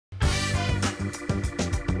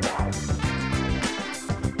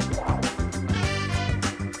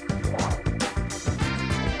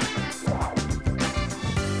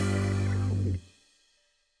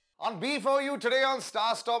On B4U today on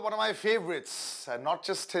Star Stop, one of my favorites. And not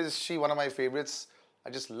just is she one of my favorites,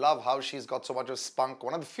 I just love how she's got so much of spunk.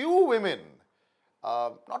 One of the few women,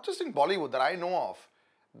 not just in Bollywood that I know of,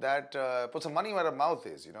 that puts some money where her mouth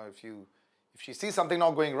is. You know, if she sees something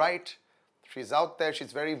not going right, she's out there,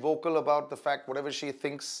 she's very vocal about the fact whatever she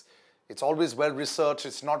thinks, it's always well researched.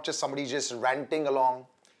 It's not just somebody just ranting along.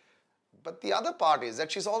 But the other part is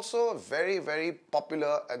that she's also a very, very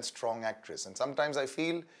popular and strong actress. And sometimes I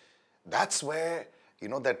feel that's where, you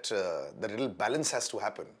know, that little balance has to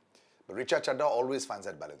happen. But Richa Chadha always finds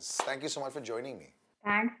that balance. Thank you so much for joining me.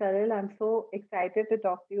 Thanks, Salil. I'm so excited to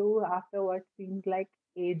talk to you after what seems like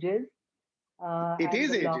ages It and is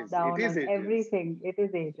the ages. It lockdown is and ages. everything. It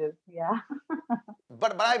is ages. Yeah.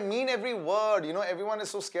 But I mean every word. You know, everyone is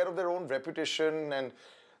so scared of their own reputation and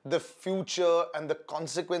the future and the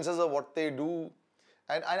consequences of what they do.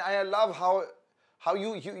 And I love how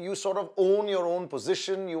you sort of own your own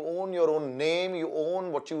position, you own your own name, you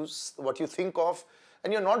own what you think of,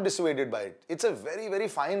 and you're not dissuaded by it. It's a very, very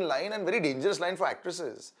fine line and very dangerous line for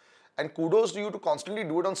actresses. And kudos to you to constantly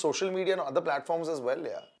do it on social media and other platforms as well,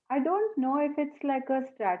 yeah. I don't know if it's like a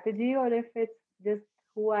strategy or if it's just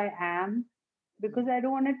who I am because I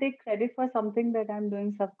don't want to take credit for something that I'm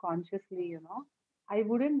doing subconsciously, you know. I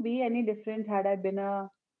wouldn't be any different had I been a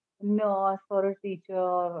nurse or a teacher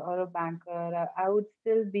or a banker. I would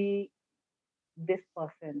still be this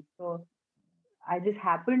person. So I just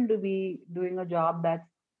happen to be doing a job that's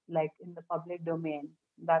like in the public domain.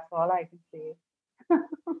 That's all I can say.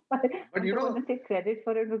 But But I don't want to take credit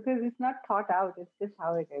for it because it's not thought out. It's just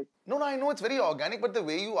how it is. No, I know it's very organic, but the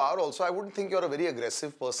way you are also, I wouldn't think you're a very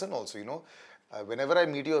aggressive person also, you know. Whenever I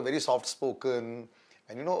meet you, you're very soft-spoken,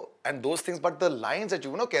 and you know, and those things, but the lines that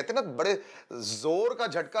you know, कहते हैं ना बड़े जोर का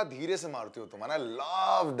झटका धीरे से मारते हो तुम, and I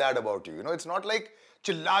love that about you. You know, it's not like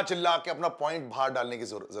चिल्ला चिल्ला के अपना point बाहर डालने की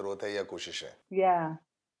जरूरत है या कोशिश है. Yeah.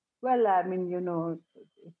 Well, I mean,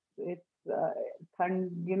 it's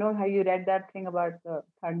you know how you read that thing about the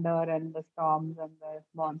thunder and the storms and the yeah,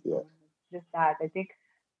 monsoon. It's just that. I think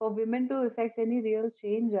for women to effect any real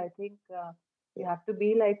change, I think you have to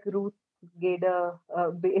be like Ruth Bader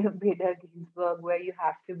Ginsburg, where you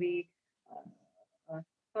have to be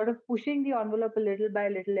sort of pushing the envelope a little by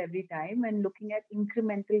little every time and looking at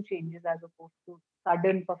incremental changes as opposed to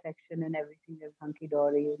sudden perfection and everything is hunky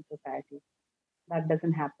dory in society. That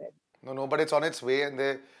doesn't happen. No, but it's on its way, and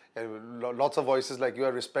there lots of voices like you. I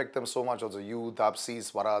respect them so much. Also, you, Tapsi,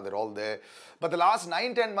 Swara, they're all there. But the last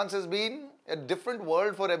 9, 10 months has been a different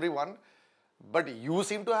world for everyone. But you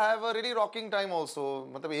seem to have a really rocking time also.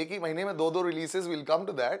 मतलब एक ही महीने में दो releases. We'll come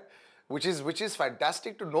to that, which is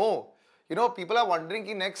fantastic to know. You know, people are wondering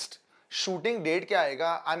कि next shooting date क्या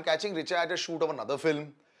आएगा. I'm catching Richa at a shoot of another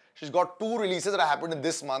film. She's got 2 releases that happened in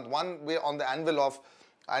this month. One way on the anvil of,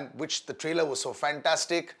 and which the trailer was so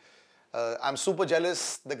fantastic. I'm super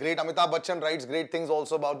jealous. The great Amitabh Bachchan writes great things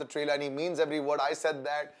also about the trailer, and he means every word. I said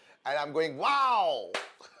that, and I'm going, wow.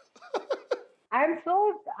 I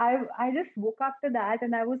just woke up to that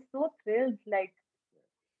and I was so thrilled. Like,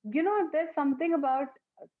 there's something about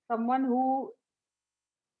someone who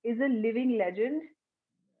is a living legend,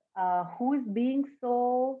 who is being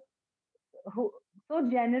who so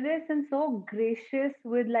generous and so gracious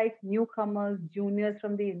with like newcomers, juniors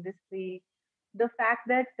from the industry. The fact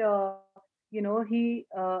that he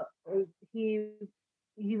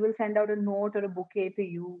he will send out a note or a bouquet to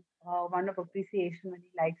you, one of appreciation when he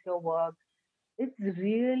likes your work. It's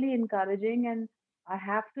really encouraging, and I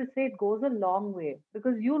have to say it goes a long way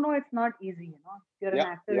because it's not easy. If you're an yeah,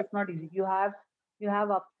 actor, yeah. it's not easy. You have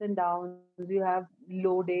ups and downs. You have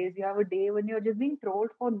low days. You have a day when you're just being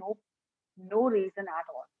trolled for no reason at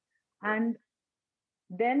all. And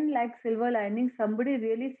then, like silver lining, somebody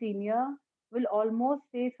really senior will almost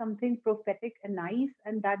say something prophetic and nice,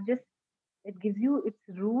 and that just it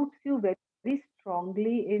roots you very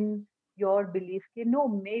strongly in your belief. No,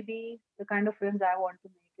 maybe the kind of films I want to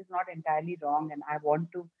make is not entirely wrong, and I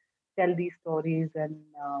want to tell these stories and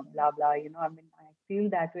blah blah. I mean, I feel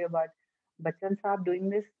that way about Bachchan Saab. Doing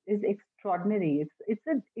this is extraordinary. It's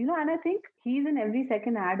a and I think he's in every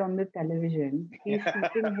second ad on the television. He's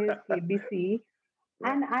shooting his KBC,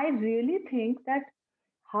 Yeah. and I really think that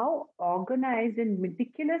how organized and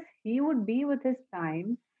meticulous he would be with his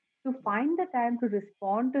time to find the time to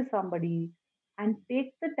respond to somebody and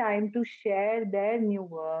take the time to share their new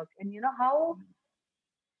work. And how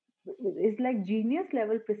It's like genius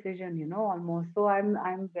level precision, almost. So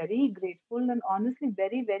I'm very grateful and honestly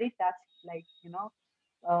very, very touched. Like,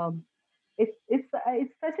 um, it's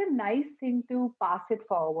such a nice thing to pass it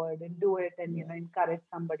forward and do it and encourage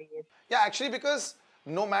somebody. Yeah, actually, because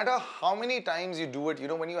no matter how many times you do it,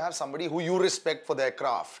 when you have somebody who you respect for their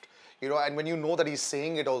craft, and when you know that he's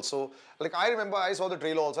saying it also, like I remember I saw the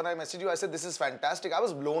trailer also and I messaged you, I said, this is fantastic. I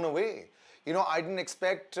was blown away. I didn't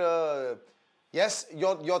expect, yes,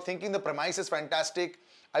 you're thinking the premise is fantastic.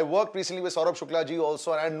 I worked recently with Saurabh Shukla ji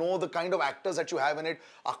also, and I know the kind of actors that you have in it.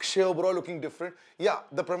 Akshay Oberoi looking different. Yeah,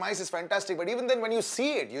 the premise is fantastic. But even then, when you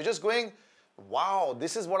see it, you're just going, wow,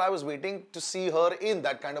 this is what I was waiting to see her in,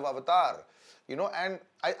 that kind of avatar. And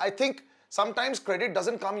I think sometimes credit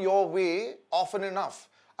doesn't come your way often enough.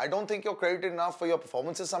 I don't think you're credited enough for your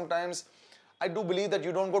performances sometimes. I do believe that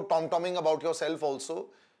you don't go tom-tomming about yourself also,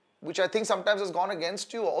 which I think sometimes has gone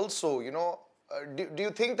against you also, do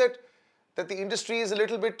you think that the industry is a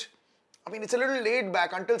little bit, I mean, it's a little laid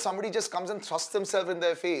back until somebody just comes and thrusts themselves in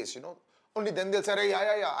their face, Only then they'll say, hey,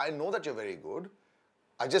 yeah, I know that you're very good.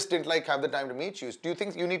 I just didn't have the time to meet you. Do you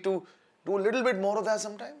think you need to do a little bit more of that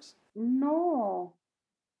sometimes? No,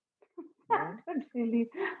 not really.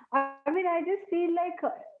 I mean, I just feel like,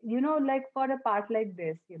 like for a part like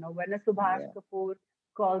this, when a Subhash Yeah. Kapoor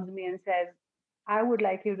calls me and says, I would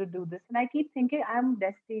like you to do this. And I keep thinking, I'm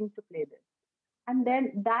destined to play this. And Yeah.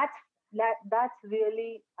 then that's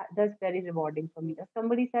really, that's very rewarding for me. If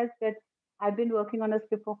somebody says that I've been working on a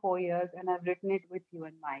script for 4 years and I've written it with you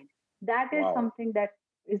in mind, that is Wow. something that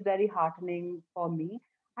is very heartening for me.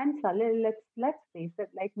 And Salil, let's face it,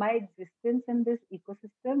 like my existence in this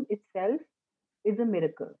ecosystem itself is a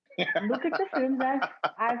miracle. Look at the films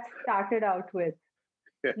I've started out with.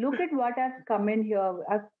 Look at what I've come in here.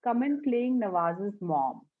 I've come in playing Nawaz's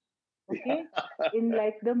mom, okay, in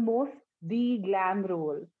like the most the glam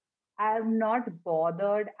role. I'm not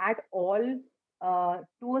bothered at all,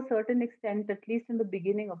 to a certain extent, at least in the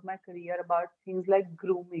beginning of my career, about things like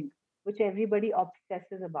grooming, which everybody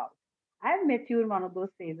obsesses about. I've met you in one of those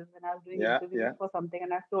phases when I was doing Yeah. interviews Yeah. for something,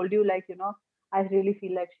 and I've told you, like, I really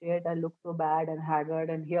feel like shit. I look so bad and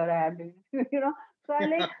haggard, and here I am, So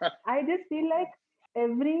I just feel like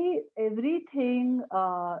everything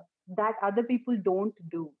that other people don't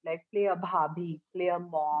do, like play a bhabhi, play a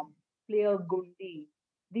mom, play a gundi.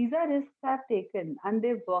 These are risks I've taken and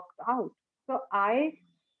they've worked out. So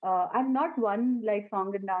I'm not one like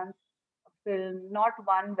song and dance film, not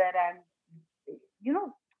one where you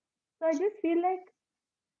know, so I just feel like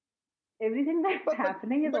everything that's but but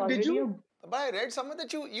happening is but did already a. you? But I read somewhere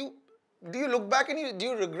that you do you look back and do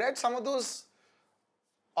you regret some of those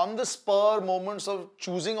on the spur moments of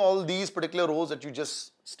choosing all these particular roles that you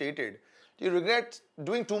just stated? Do you regret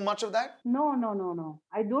doing too much of that? No, no, no, no.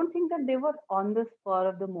 I don't think that they were on the spur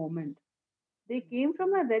of the moment. They came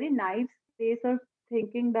from a very naive space of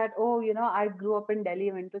thinking that, oh, I grew up in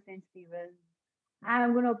Delhi, went to St. Stephen's.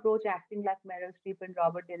 I'm going to approach acting like Meryl Streep and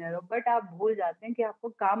Robert De Niro. But आप भूल जाते हैं कि आपको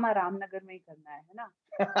काम आराम नगर में ही करना है ना?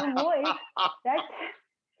 तो वो एक that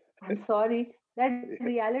I'm sorry, that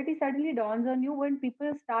reality suddenly dawns on you when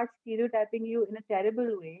people start stereotyping you in a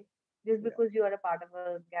terrible way just Yeah. because you are a part of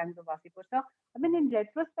a gang of Wasipur. So, I mean, in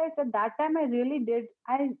retrospect, at that time, I really did.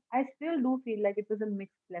 I still do feel like it was a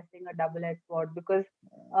mixed blessing, a double-edged sword, because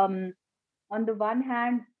um, on the one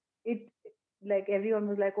hand, it like everyone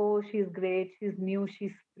was like, oh, she's great, she's new,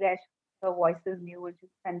 she's fresh, her voice is new, and she's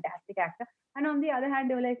a fantastic actor. And on the other hand,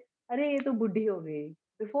 they were like, "Arey, ye to buddhi ho gayi."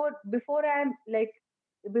 Before I'm like,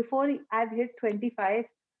 before I've hit 25,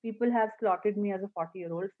 people have slotted me as a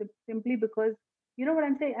 40-year-old simply because you know what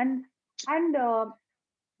I'm saying, and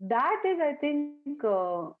that is, I think.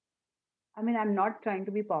 I mean, I'm not trying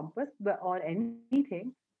to be pompous or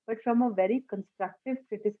anything, but from a very constructive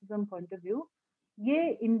criticism point of view,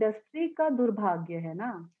 ये industry का दुर्भाग्य है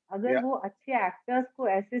ना. अगर Yeah. वो अच्छे actors को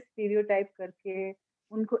ऐसे स्टीरियोटाइप करके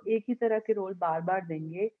उनको एक ही तरह के रोल बार बार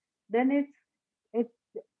देंगे, then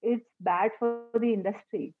it's bad for the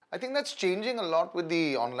industry. I think that's changing a lot with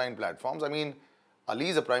the online platforms. I mean, Ali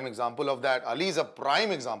is a prime example of that. Ali is a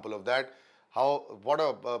prime example of that. How, what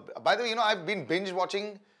a, by the way, I've been binge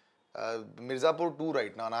watching Mirzapur 2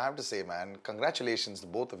 right now, and I have to say, man, congratulations to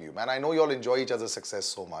both of you, man. I know you all enjoy each other's success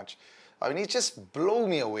so much. I mean, he just blew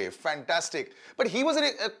me away. Fantastic. But he was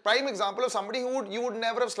a prime example of somebody who you would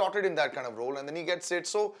never have slotted in that kind of role, and then he gets it.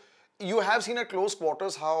 So you have seen at close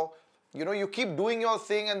quarters how you keep doing your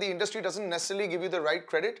thing and the industry doesn't necessarily give you the right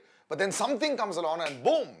credit, but then something comes along and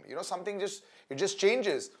boom, something just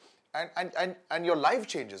changes and your life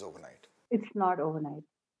changes overnight. It's not overnight.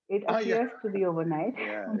 It Yeah. appears to be overnight,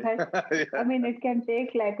 Yeah. but I Yeah. mean, it can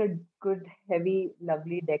take like a good, heavy,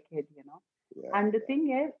 lovely decade, you know. Yeah. And the thing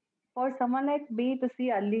is, for someone like me to see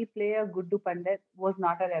Ali play a Guddu Pandit was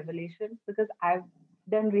not a revelation because I've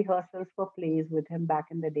done rehearsals for plays with him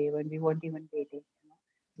back in the day when we weren't even dating. You know?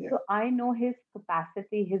 Yeah. So I know his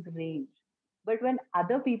capacity, his range. But when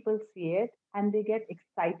other people see it and they get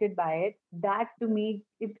excited by it, that to me,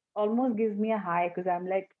 it almost gives me a high because I'm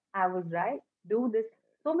like, I was right. Do this.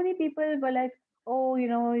 So many people were like, oh, you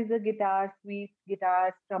know, he's a guitar, sweet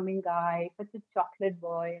guitar strumming guy, such a chocolate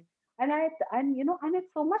boy. And you know, and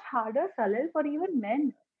it's so much harder, Salil, for even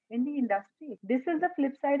men in the industry. This is the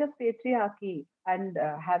flip side of patriarchy and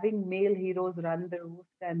having male heroes run the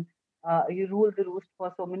roost and you rule the roost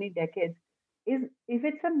for so many decades. Is if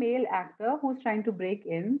it's a male actor who's trying to break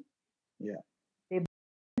in, Yeah. they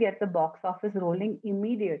get the box office rolling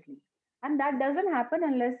immediately, and that doesn't happen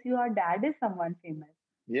unless your dad is someone famous.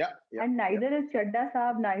 Yeah. Yeah. And Yeah. neither is Chadda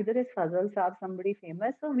Saab, neither is Fazal Saab somebody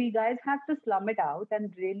famous. So we guys have to slum it out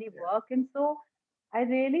and really Yeah. work. And so I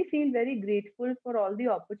really feel very grateful for all the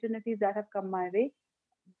opportunities that have come my way.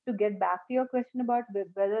 To get back to your question about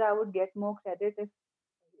whether I would get more credit if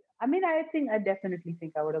I mean, I definitely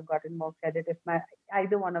think I would have gotten more credit if my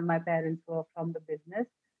either one of my parents were from the business.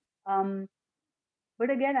 Um,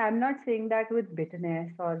 but again, I'm not saying that with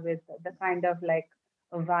bitterness or with the kind of like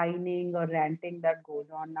whining or ranting that goes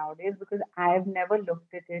on nowadays because I've never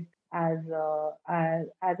looked at it as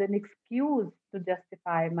an excuse to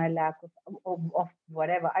justify my lack of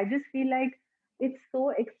whatever. I just feel like it's so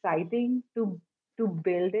exciting to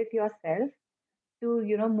build it yourself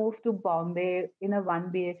to move to Bombay in a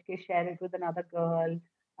 1 BHK, share it with another girl,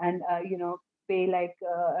 and pay like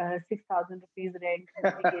 6,000 rupees rent in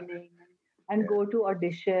the beginning, and Yeah. go to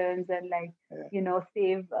auditions and like Yeah.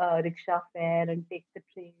 save rickshaw fare and take the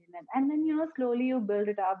train, and then slowly you build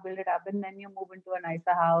it up, and then you move into a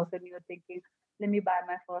nicer house, and you're thinking, let me buy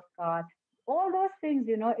my first car. All those things,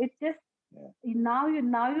 it just Yeah. now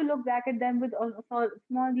you look back at them with also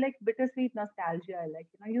small like bittersweet nostalgia, like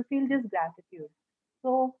you feel just gratitude.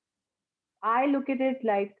 So I look at it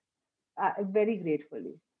like very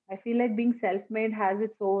gratefully. I feel like being self-made has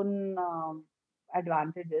its own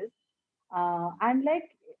advantages, and like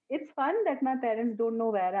it's fun that my parents don't know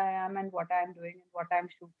where I am and what I'm doing and what I'm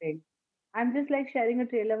shooting. I'm just like sharing a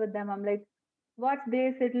trailer with them. I'm like, "Watch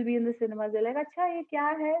this. It'll be in the cinemas." They're like, "Acha, ye kya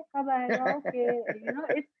hai? Kab aayega?" Okay,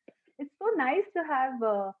 it's so nice to have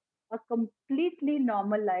a completely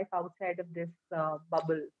normal life outside of this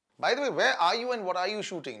bubble. By the way, where are you and what are you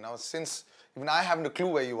shooting now? Since even I haven't a clue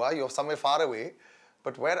where you are, you're somewhere far away.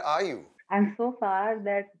 But where are you? And so far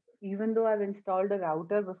that even though I've installed a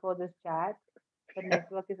router before this chat, the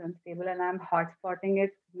network is unstable and I'm hotspotting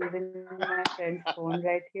it using my friend's phone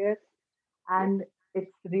right here. And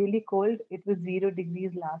it's really cold. It was 0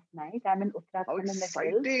 degrees last night. I'm in How Uttarakhand in the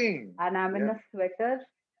hills exciting! and I'm in Yeah. a sweater.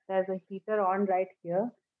 There's a heater on right here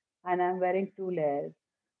and I'm wearing 2 layers.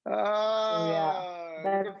 So yeah, Look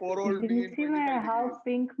that's at poor you old can me in see my 25 how degrees.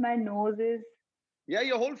 pink my nose is. Yeah,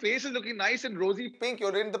 your whole face is looking nice and rosy Pink,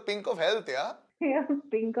 you're in the pink of health, yeah? Yeah,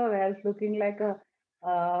 pink of health, looking like a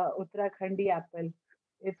Uttarakhandi apple.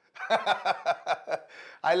 It's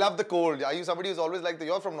I love the cold. Are you somebody who's always like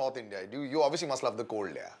you're from North India? You obviously must love the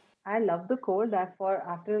cold, yeah? I love the cold. Therefore,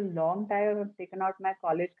 after a long time, I've taken out my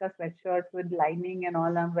college ka sweatshirt with lining and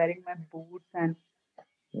all. I'm wearing my boots and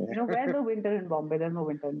where's the winter in Bombay? There's no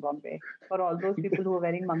winter in Bombay. For all those people who are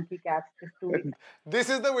wearing monkey caps just 2 weeks. This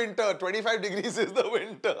is the winter. 25 degrees is the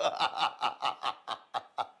winter.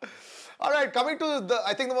 All right, coming to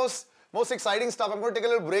I think the most exciting stuff. I'm going to take a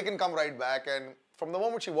little break and come right back. And from the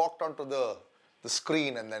moment she walked onto the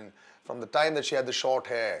screen, and then from the time that she had the short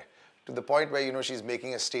hair to the point where she's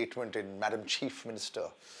making a statement in Madam Chief Minister,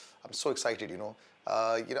 I'm so excited.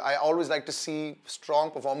 I always like to see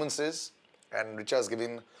strong performances, and Richa's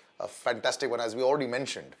given a fantastic one, as we already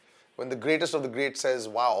mentioned. When the greatest of the great says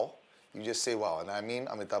wow, you just say wow, and I mean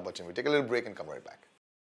Amitabh Bachchan. We take a little break and come right back.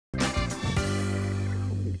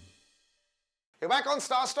 You're back on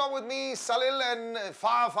Star Stop with me, Salil, and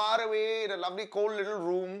far, far away in a lovely cold little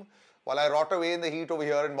room while I rot away in the heat over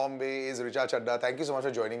here in Bombay is Richa Chadha. Thank you so much for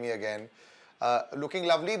joining me again. Looking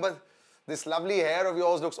lovely, but this lovely hair of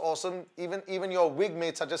yours looks awesome. Even your wig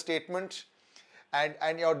made such a statement,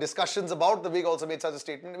 and your discussions about the wig also made such a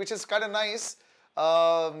statement, which is kind of nice.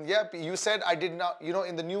 Yeah, you said I did not,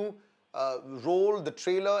 in the new role, the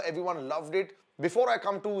trailer, everyone loved it. Before I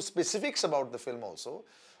come to specifics about the film also,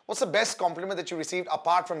 what's the best compliment that you received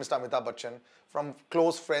apart from Mr. Amitabh Bachchan from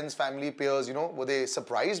close friends, family, peers? Were they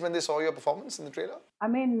surprised when they saw your performance in the trailer? I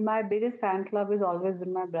mean, my biggest fan club has always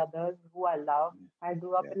been my brothers, who I love. I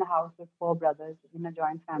grew up yeah, in a house with four brothers in a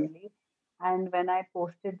joint yeah. family. And when I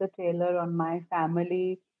posted the trailer on my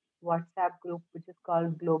family WhatsApp group, which is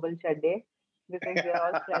called Global Chadde, because we are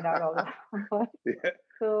all spread out all over. Yeah, yeah.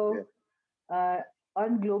 So uh,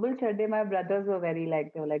 on Global Chadde, my brothers were very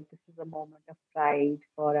like, they were like, this is a moment of pride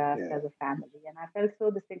for us Yeah. as a family. And I felt so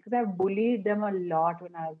the same because I've bullied them a lot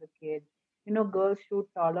when I was a kid. You know, girls shoot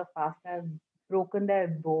taller, faster. I've broken their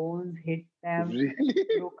bones, hit them, Really?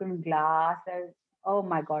 broken glass. Oh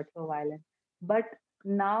my God, so violent. But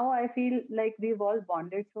now I feel like we've all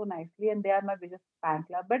bonded so nicely and they are my biggest fan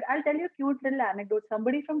club. But I'll tell you a cute little anecdote.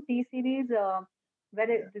 Somebody from T series, Yeah.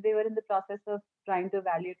 they were in the process of trying to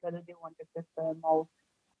evaluate whether they wanted this film out,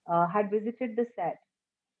 had visited the set.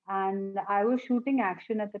 And I was shooting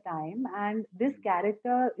action at the time. And this Mm.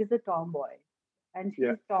 character is a tomboy. And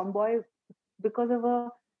Yeah. she's tomboy because of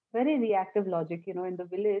a very reactive logic. You know, in the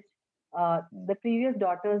village, Mm. the previous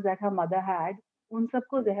daughters that her mother had, उन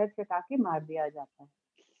सबको Mm. जहर चटा के मार दिया जाता है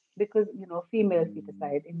because female Mm.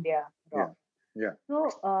 feticide India Yeah. wrong. Yeah.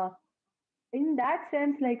 So in that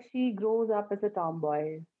sense, like she grows up as a tomboy.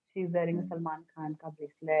 She's wearing a Mm. Salman Khan ka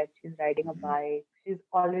bracelet. She's riding a Mm. bike. She's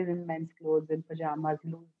always in men's clothes, in pajamas,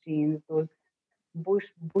 loose jeans, those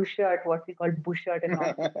bush shirt, what we call bush shirt and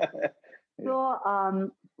all. Yeah.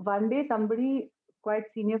 So one day somebody quite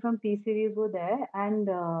senior from T series were there, and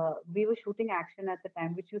we were shooting action at the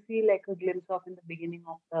time, which you see like a glimpse of in the beginning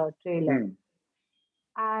of the trailer. Mm.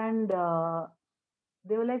 And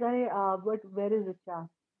they were like, but where is Richa?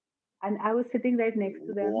 And I was sitting right next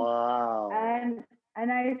to them, Wow.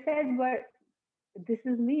 and I said, but this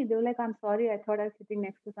is me. They were like, I'm sorry, I thought I was sitting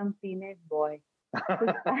next to some teenage boy.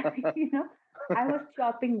 Because I was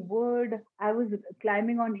chopping wood, I was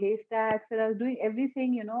climbing on haystacks, and I was doing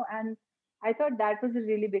everything, and I thought that was a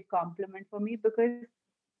really big compliment for me because,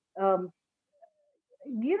 um,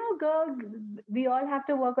 girls, we all have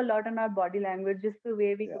to work a lot on our body language, just the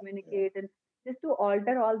way we Yeah. Yeah. communicate, and just to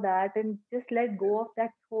alter all that and just let Yeah. go of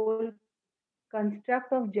that whole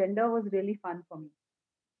construct of gender was really fun for me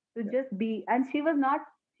to Yeah. just be. And she was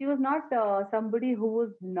not somebody who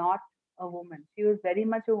was not a woman. She was very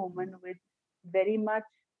much a woman Mm. with very much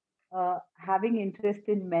having interest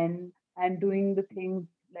in men and doing the things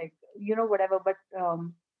like whatever. But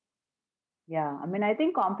yeah, I mean, I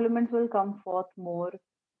think compliments will come forth more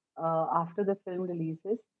after the film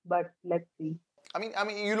releases, but let's see. I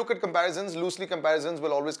mean, you look at comparisons, loosely comparisons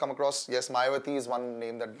will always come across. Yes, Mayawati is one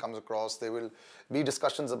name that comes across. There will be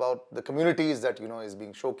discussions about the communities that, is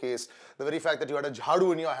being showcased. The very fact that you had a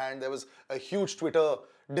jhadu in your hand, there was a huge Twitter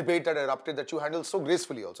debate that erupted that you handled so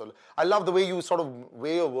gracefully also. I love the way you sort of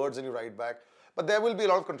weigh your words and you write back. But there will be a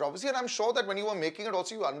lot of controversy, and I'm sure that when you were making it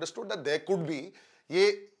also, you understood that there could be,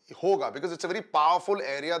 ye hoga, because it's a very powerful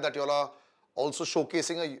area that you all are also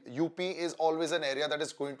showcasing. A UP is always an area that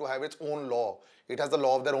is going to have its own law. It has the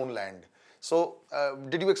law of their own land. So,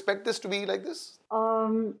 did you expect this to be like this?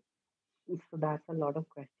 Um, so that's a lot of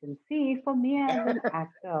questions. See, for me as an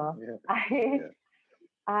actor, Yeah. I Yeah.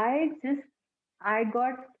 I just I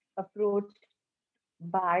got approached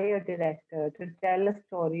by a director to tell a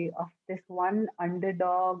story of this one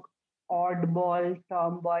underdog, oddball,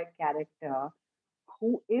 tomboy character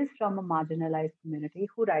who is from a marginalized community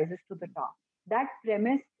who rises to the top. That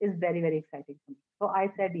premise is very, very exciting for me. So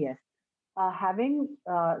I said yes. Having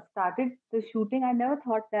started the shooting, I never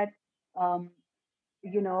thought that um,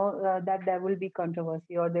 that there will be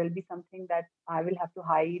controversy or there will be something that I will have to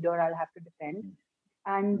hide or I'll have to defend. Mm.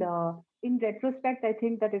 And Mm. in retrospect, I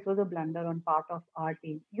think that it was a blunder on part of our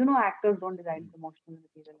team. Actors don't design Mm. promotional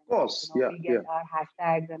material Of anymore. course. Yeah. We get Yeah. our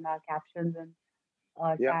hashtags and our captions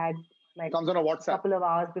and Yeah. tags like Comes on a a WhatsApp. couple of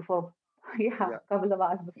hours before. Yeah, Yeah. couple of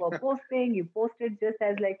hours before posting. You post it just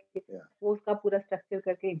as like Yeah. post का पूरा structure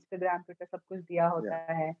करके Instagram, Twitter सब कुछ दिया Yeah.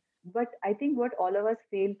 होता है. But I think what all of us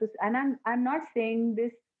fail to, and I'm not saying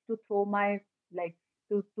this to throw my like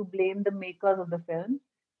to blame the makers of the film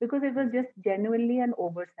because it was Mm. just genuinely an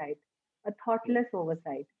oversight, a Yeah. thoughtless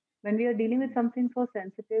oversight. When we are dealing with Mm. something so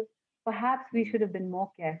sensitive, perhaps we Mm. should have been more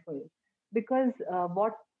careful because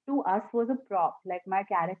what to us was a prop. Like my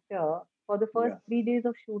character, for the first Yeah. 3 days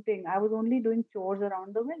of shooting, I was only doing chores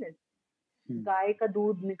around the village. Mm. गाय का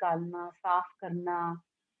दूध निकालना, साफ करना,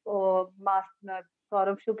 और master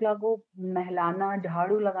Saurabh Shukla को नहलाना,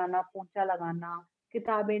 झाड़ू लगाना, पोंछा लगाना,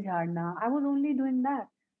 किताबें झाड़ना. I was only doing that.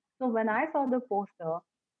 So when I saw the poster,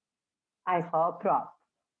 I saw a prop.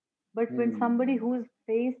 But when somebody Mm. who's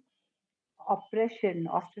faced oppression,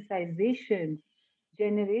 ostracization,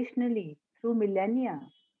 generationally through millennia,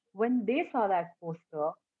 when they saw that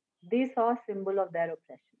poster, they saw a symbol of their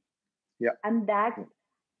oppression. Yeah. And that, Yeah.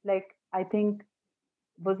 like, I think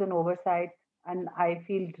was an oversight. and I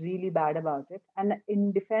feel really bad about it. And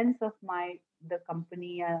in defense of the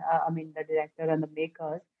company, I mean the director and the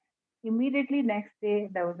makers, immediately next day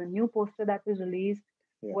there was a new poster that was released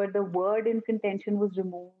Yeah. where the word in contention was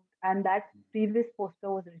removed, and that previous poster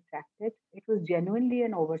was retracted. It was genuinely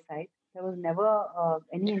an oversight. There was never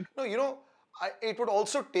any. No, it would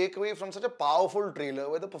also take away from such a powerful trailer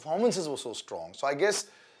where the performances were so strong. So I guess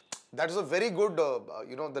that is a very good,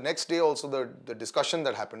 the next day also the discussion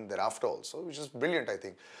that happened thereafter also, which is brilliant, I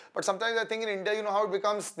think. But sometimes I think in India, you know how it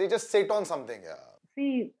becomes, they just sit on something. Yeah.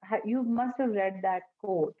 See, you must have read that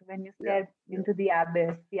quote: when you Yeah. stare into the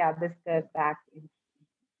abyss stares back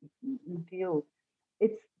into you.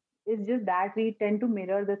 It's it's just that we tend to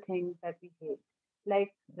mirror the things that we hate.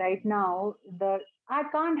 Like right now, the I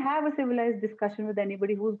can't have a civilized discussion with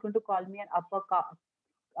anybody who's going to call me an upper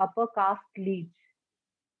caste leech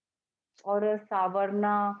or a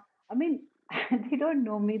savarna. I mean, they don't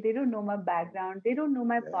know me. They don't know my background. They don't know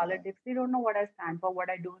my Yeah. politics. They don't know what I stand for, what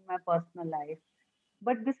I do in my personal life.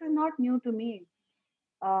 But this is not new to me.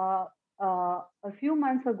 uh, a few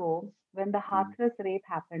months ago, when the Mm. Hathras rape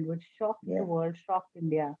happened, which shocked the Yeah. world, shocked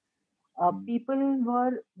India, Mm. people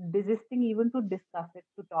were desisting even to discuss it,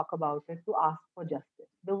 to talk about it, to ask for justice.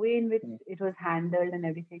 The way in which Mm. it was handled and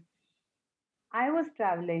everything. I was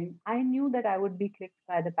traveling. I knew that I would be clicked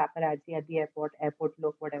by the paparazzi at the airport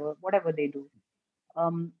look, whatever they do.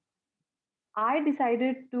 Um, I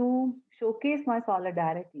decided to showcase my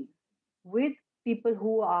solidarity with people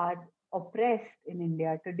who are oppressed in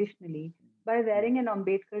India traditionally by Mm. wearing an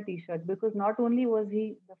Ambedkar t-shirt, because not only was he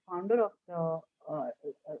the founder of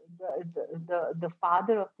the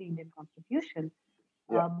father of the Indian Constitution,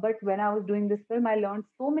 Yeah. but when I was doing this film, I learned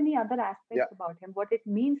so many other Yeah. aspects about him, what it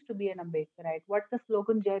means to be an Ambedkarite, what the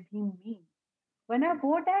slogan Jai Bhim means. When I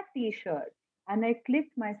wore that t-shirt and I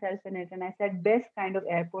clipped myself in it and I said, best kind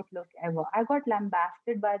of airport look ever, I got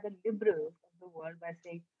lambasted by the liberals of the world by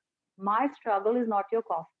saying, my struggle is not your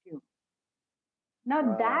costume. Now,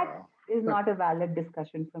 that Wow. is not a valid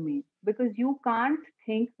discussion for me, because you can't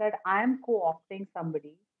think that I'm co opting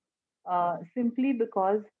somebody simply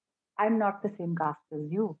because I'm not the same caste as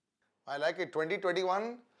you. I like it. 2021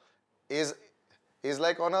 is is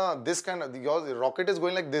like on a this kind of your rocket is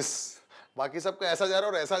going like this. बाकी सबका ऐसा जा रहा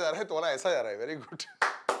है और ऐसा जा रहा है, तुम्हारा ऐसा जा रहा है. Very good.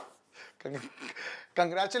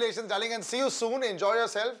 Congratulations, darling, and see you soon. Enjoy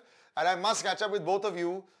yourself. And I must catch up with both of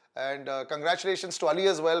you. And congratulations to Ali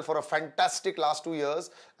as well for a fantastic last 2 years.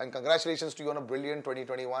 And congratulations to you on a brilliant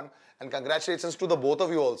 2021. And congratulations to the both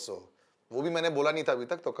of you also. वो भी मैंने बोला नहीं था अभी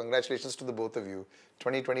तक, तो congratulations to the both of you.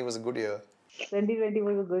 2020 was a good year. 2020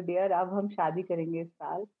 was a good year. अब हम शादी करेंगे इस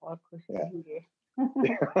साल और खुश Yeah. रहेंगे.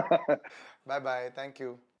 Bye bye. Thank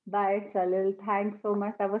you. Bye, Salil. Thanks so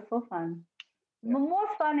much. That was so fun. Yeah.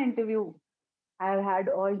 Most fun interview I've had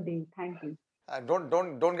all day. Thank you.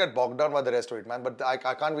 Don't get bogged down by the rest of it, man. But I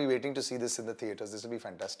can't be waiting to see this in the theaters. This will be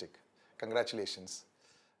fantastic. Congratulations.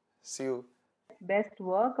 See you. Best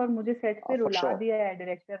work. और मुझे set पे For रुला sure. दिया है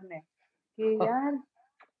director ने कि यार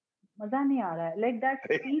मजा नहीं आ रहा है. Like that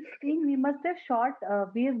speech scene, we must have shot.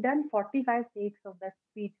 We have done 45 takes of that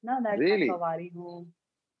speech ना, that मैं Really? सवारी हूँ.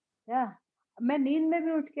 Yeah. मैं नींद में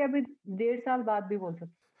भी उठ के अभी 1.5 साल बाद भी बोल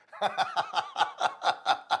सकती.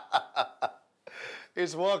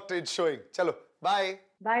 It's worked. It's showing. Chalo. Bye.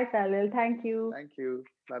 Bye, Salil. Thank you. Thank you.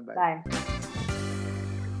 Bye bye. Bye.